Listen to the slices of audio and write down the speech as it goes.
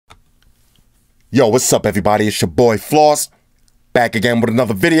Yo, what's up everybody? It's your boy Floss, back again with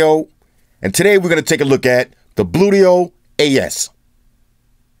another video. And today we're going to take a look at the Bluedio AS.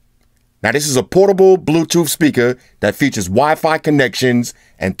 Now this is a portable Bluetooth speaker that features Wi-Fi connections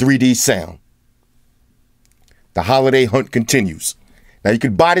and 3D sound. The holiday hunt continues. Now you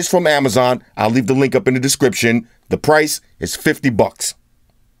can buy this from Amazon. I'll leave the link up in the description. The price is 50 bucks.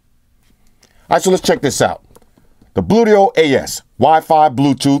 All right, so let's check this out. The Bluedio AS, Wi-Fi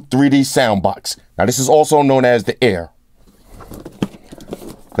Bluetooth 3D sound box. Now this is also known as the Air.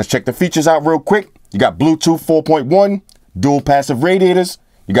 Let's check the features out real quick. You got Bluetooth 4.1, dual passive radiators.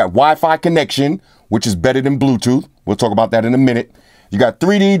 You got Wi-Fi connection, which is better than Bluetooth. We'll talk about that in a minute. You got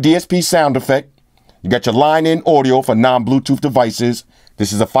 3D DSP sound effect. You got your line-in audio for non-Bluetooth devices.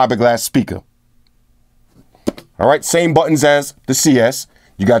 This is a fiberglass speaker. All right, same buttons as the CS.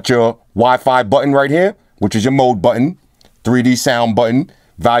 You got your Wi-Fi button right here, which is your mode button, 3D sound button,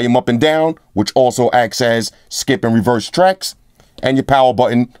 volume up and down, which also acts as skip and reverse tracks, and your power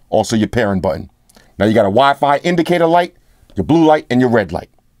button, also your pairing button. Now you got a Wi-Fi indicator light, your blue light, and your red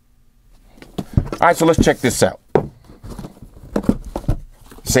light. All right, so let's check this out.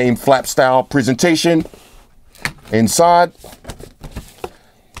 Same flap style presentation. Inside,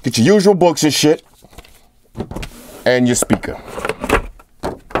 get your usual books and shit, and your speaker.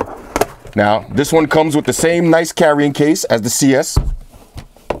 Now, this one comes with the same nice carrying case as the CS.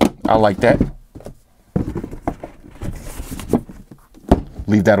 I like that.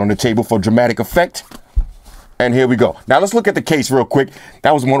 Leave that on the table for dramatic effect. And here we go. Now, let's look at the case real quick.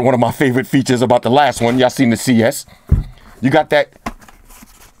 That was one of my favorite features about the last one. Y'all seen the CS. You got that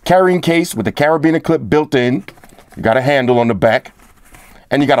carrying case with the carabiner clip built in. You got a handle on the back.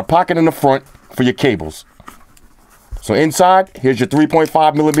 And you got a pocket in the front for your cables. So inside, here's your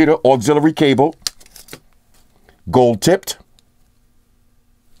 3.5 millimeter auxiliary cable, gold tipped.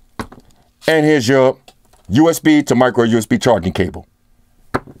 And here's your USB to micro USB charging cable.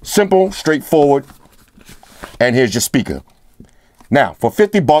 Simple, straightforward. And here's your speaker. Now, for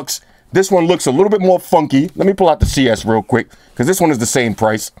 50 bucks, this one looks a little bit more funky. Let me pull out the CS real quick, because this one is the same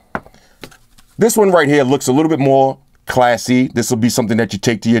price. This one right here looks a little bit more classy. This will be something that you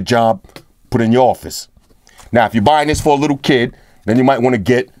take to your job, put in your office. Now, if you're buying this for a little kid, then you might want to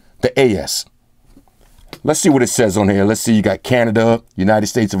get the AS. Let's see what it says on here. Let's see, you got Canada, United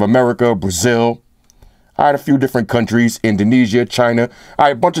States of America, Brazil. All right, a few different countries, Indonesia, China. All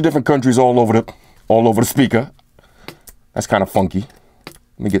right, a bunch of different countries all over the speaker. That's kind of funky.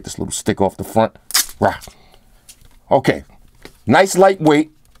 Let me get this little stick off the front. Rah. Okay, nice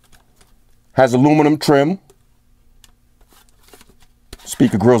lightweight. Has aluminum trim.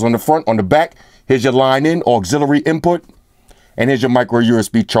 Speaker grills on the front, on the back. Here's your line-in auxiliary input, and here's your micro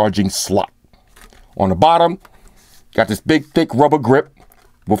USB charging slot. On the bottom, got this big, thick rubber grip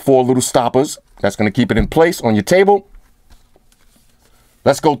with 4 little stoppers. That's going to keep it in place on your table.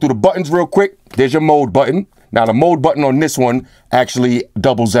 Let's go through the buttons real quick. There's your mode button. Now, the mode button on this one actually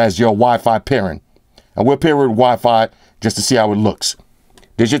doubles as your Wi-Fi pairing. And we'll pair it with Wi-Fi just to see how it looks.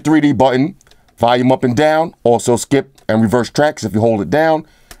 There's your 3D button, volume up and down, also skip and reverse tracks if you hold it down.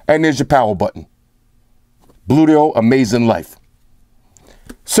 And there's your power button. Bluedio, amazing life.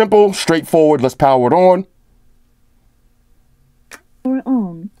 Simple, straightforward. Let's power it on. Power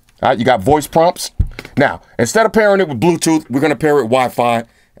on. All right, you got voice prompts. Now, instead of pairing it with Bluetooth, we're going to pair it with Wi-Fi,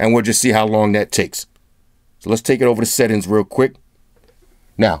 and we'll just see how long that takes. So let's take it over to settings real quick.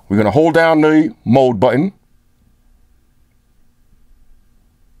 Now, we're going to hold down the mode button.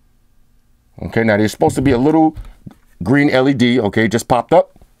 Okay, now there's supposed to be a little green LED. Okay, just popped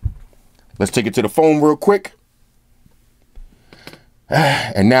up. Let's take it to the phone real quick.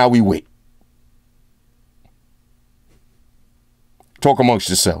 And now we wait. Talk amongst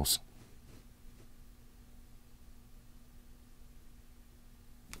yourselves.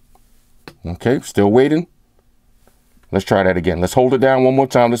 Okay, still waiting. Let's try that again. Let's hold it down one more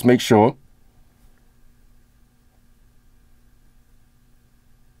time. Let's make sure.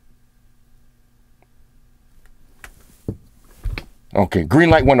 Okay, green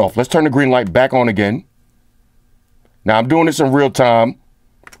light went off. Let's turn the green light back on again. Now, I'm doing this in real time,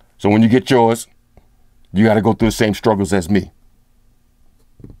 so when you get yours, you got to go through the same struggles as me.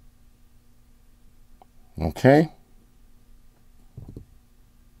 Okay.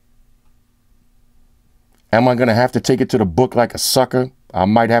 Am I going to have to take it to the book like a sucker? I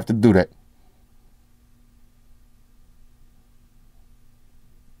might have to do that.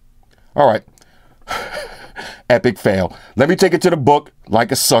 All right. Epic fail. Let me take it to the book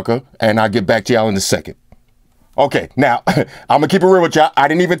like a sucker, and I'll get back to y'all in a second. Okay, now, I'm going to keep it real with y'all. I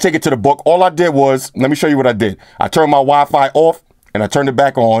didn't even take it to the book. All I did was, let me show you what I did. I turned my Wi-Fi off, and I turned it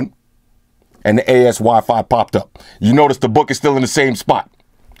back on. and the AS Wi-Fi popped up. You notice the book is still in the same spot.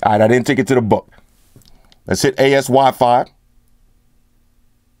 All right, I didn't take it to the book. Let's hit AS Wi-Fi.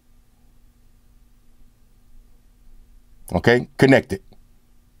 Okay, connected.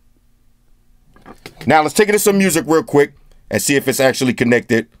 Now let's take it to some music real quick and see if it's actually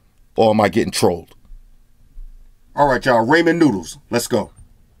connected or am I getting trolled. All right, y'all, Ramen Noodles. Let's go.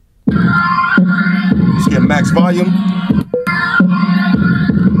 Let's get max volume.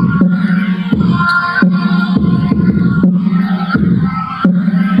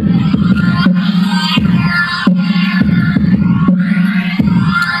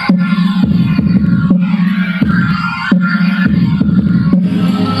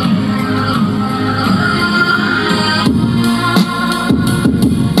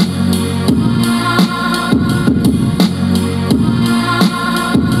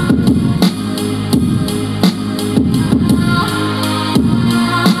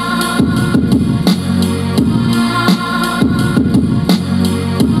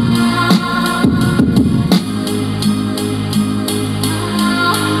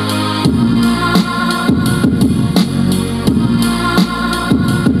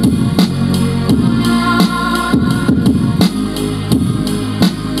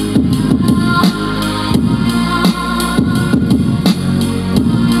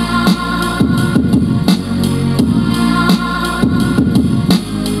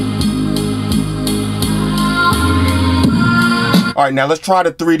 All right, now let's try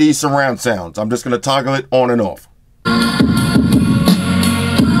the 3D surround sounds. I'm just going to toggle it on and off.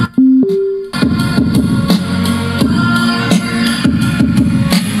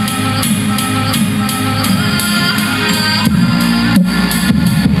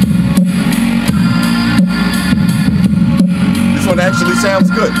 This one actually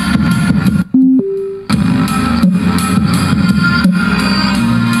sounds good.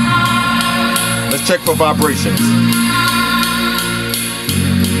 Let's check for vibrations.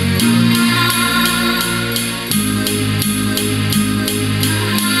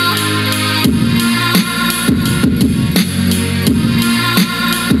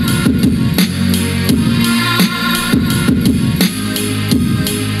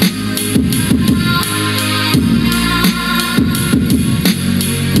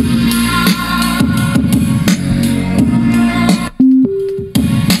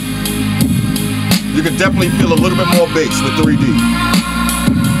 You can definitely feel a little bit more bass with 3D.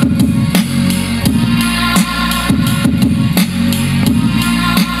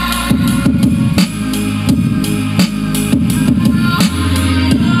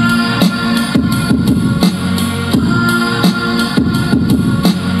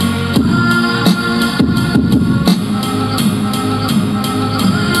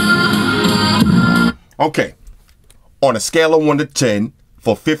 Okay, on a scale of 1 to 10,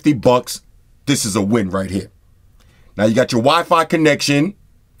 for 50 bucks, this is a win right here. Now you got your Wi-Fi connection.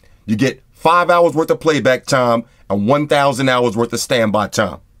 You get 5 hours worth of playback time and 1,000 hours worth of standby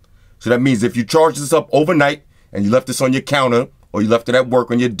time. So that means if you charge this up overnight and you left this on your counter or you left it at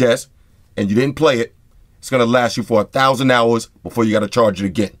work on your desk and you didn't play it, it's going to last you for 1,000 hours before you got to charge it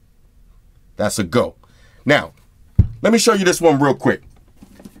again. That's a go. Now, let me show you this one real quick.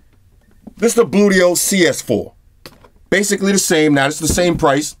 This is the Bluedio CS4. Basically the same. Now, it's the same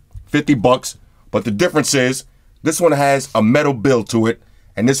price, 50 bucks. But the difference is this one has a metal build to it,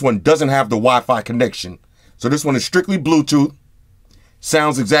 and this one doesn't have the Wi-Fi connection. So this one is strictly Bluetooth.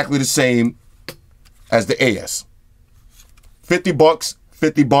 Sounds exactly the same as the AS. 50 bucks,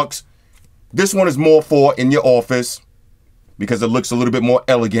 50 bucks. This one is more for in your office because it looks a little bit more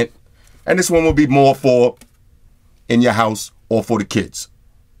elegant. And this one will be more for in your house or for the kids.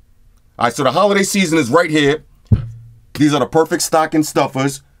 All right, so the holiday season is right here. These are the perfect stocking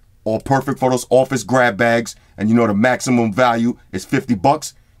stuffers, or perfect for those office grab bags. And you know the maximum value is 50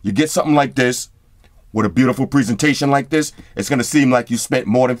 bucks. You get something like this with a beautiful presentation like this, it's going to seem like you spent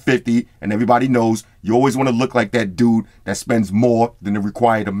more than 50, and everybody knows you always want to look like that dude that spends more than the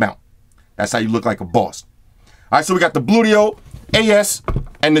required amount. That's how you look like a boss. All right, so we got the Bluedio, AS,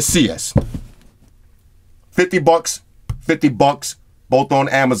 and the CS. 50 bucks, 50 bucks, both on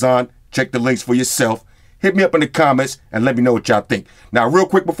Amazon. Check the links for yourself. Hit me up in the comments and let me know what y'all think. Now, real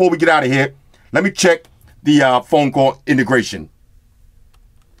quick before we get out of here, let me check the phone call integration.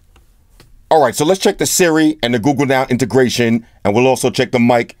 All right, so let's check the Siri and the Google Now integration, and we'll also check the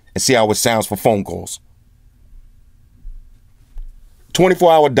mic and see how it sounds for phone calls.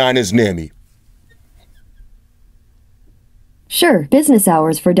 24-hour diners near me. Sure, business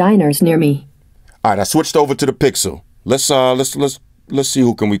hours for diners near me. All right, I switched over to the Pixel. Let's see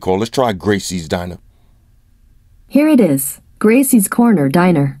who can we call. Let's try Gracie's Diner. Here it is, Gracie's Corner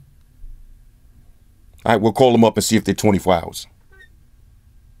Diner. All right, we'll call them up and see if they're 24 hours.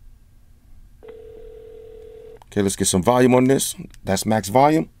 Okay, let's get some volume on this. That's max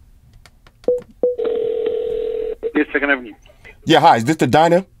volume. Yes, Second Avenue. Yeah, hi. Is this the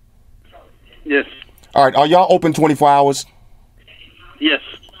diner? Yes. All right, are y'all open 24 hours? Yes.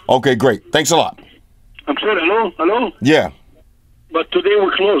 Okay, great. Thanks a lot. I'm sorry. Hello? Hello? Yeah. But today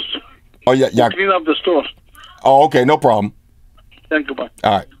we're closed. Oh, yeah. We clean up the store. Oh, okay, no problem. Thank you. Bye.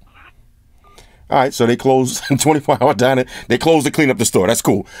 All right. All right, so they close 24-hour diner. They close to clean up the store. That's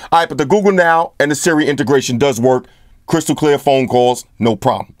cool. All right, but the Google Now and the Siri integration does work. Crystal clear phone calls, no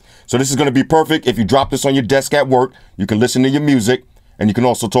problem. So this is going to be perfect. If you drop this on your desk at work, you can listen to your music, and you can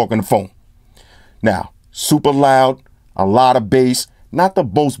also talk on the phone. Now, super loud, a lot of bass, not the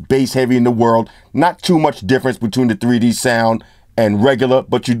most bass heavy in the world, not too much difference between the 3D sound and regular,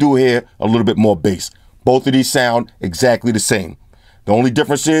 but you do hear a little bit more bass. Both of these sound exactly the same. The only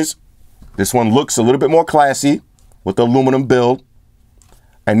difference is this one looks a little bit more classy with the aluminum build,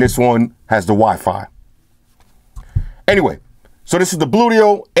 and this one has the Wi-Fi. Anyway, so this is the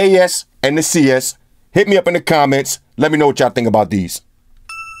Bluedio AS and the CS. Hit me up in the comments. Let me know what y'all think about these.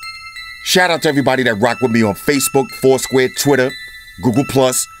 Shout out to everybody that rock with me on Facebook, Foursquare, Twitter, Google+.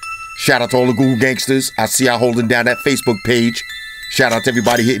 Shout out to all the Google gangsters. I see y'all holding down that Facebook page. Shout out to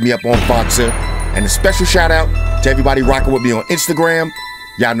everybody hitting me up on Voxer. And a special shout out to everybody rocking with me on Instagram.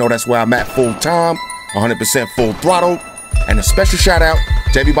 Y'all know that's where I'm at full time, 100% full throttle. And a special shout out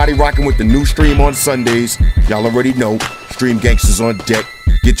to everybody rocking with the new stream on Sundays. Y'all already know, Stream Gangsters on deck.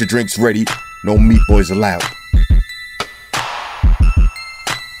 Get your drinks ready. No meat boys allowed.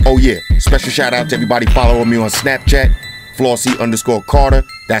 Oh yeah, special shout out to everybody following me on Snapchat, Flossy_Carter.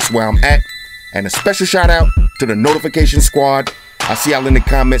 That's where I'm at. And a special shout out to the notification squad. I see y'all in the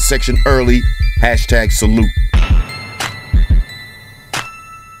comment section early. #salute.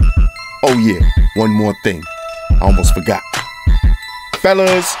 Oh yeah, one more thing. I almost forgot.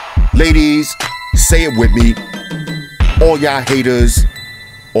 Fellas, ladies, say it with me. All y'all haters,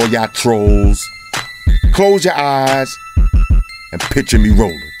 all y'all trolls, close your eyes and picture me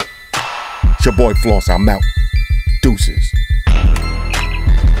rolling. It's your boy Floss, I'm out. Deuces.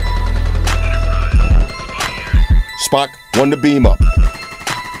 Spock, one to beam up.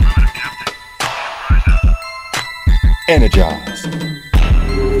 Energized.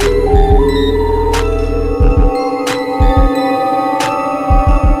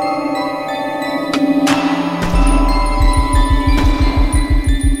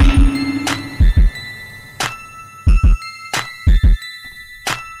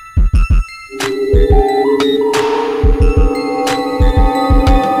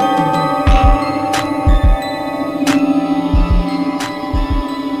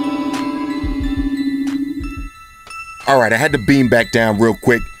 Alright, I had to beam back down real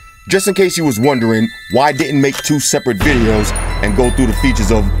quick, just in case you was wondering why I didn't make two separate videos and go through the features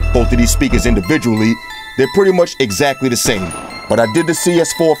of both of these speakers individually. They're pretty much exactly the same. But I did the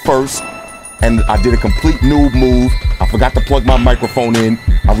CS4 first, and I did a complete noob move. I forgot to plug my microphone in.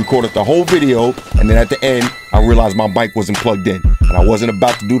 I recorded the whole video, and then at the end, I realized my mic wasn't plugged in. And I wasn't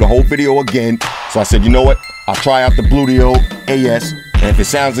about to do the whole video again, so I said, you know what? I'll try out the Bluedio AS, and if it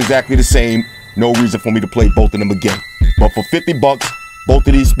sounds exactly the same, no reason for me to play both of them again. But for 50 bucks, both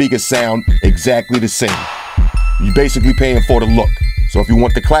of these speakers sound exactly the same. You're basically paying for the look. So if you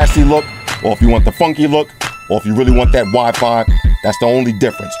want the classy look, or if you want the funky look, or if you really want that Wi-Fi, that's the only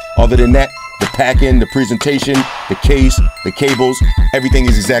difference. Other than that, the pack-in, the presentation, the case, the cables, everything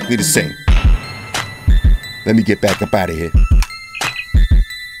is exactly the same. Let me get back up out of here.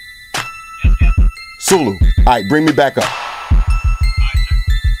 Sulu, all right, bring me back up.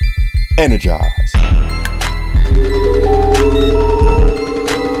 Energize.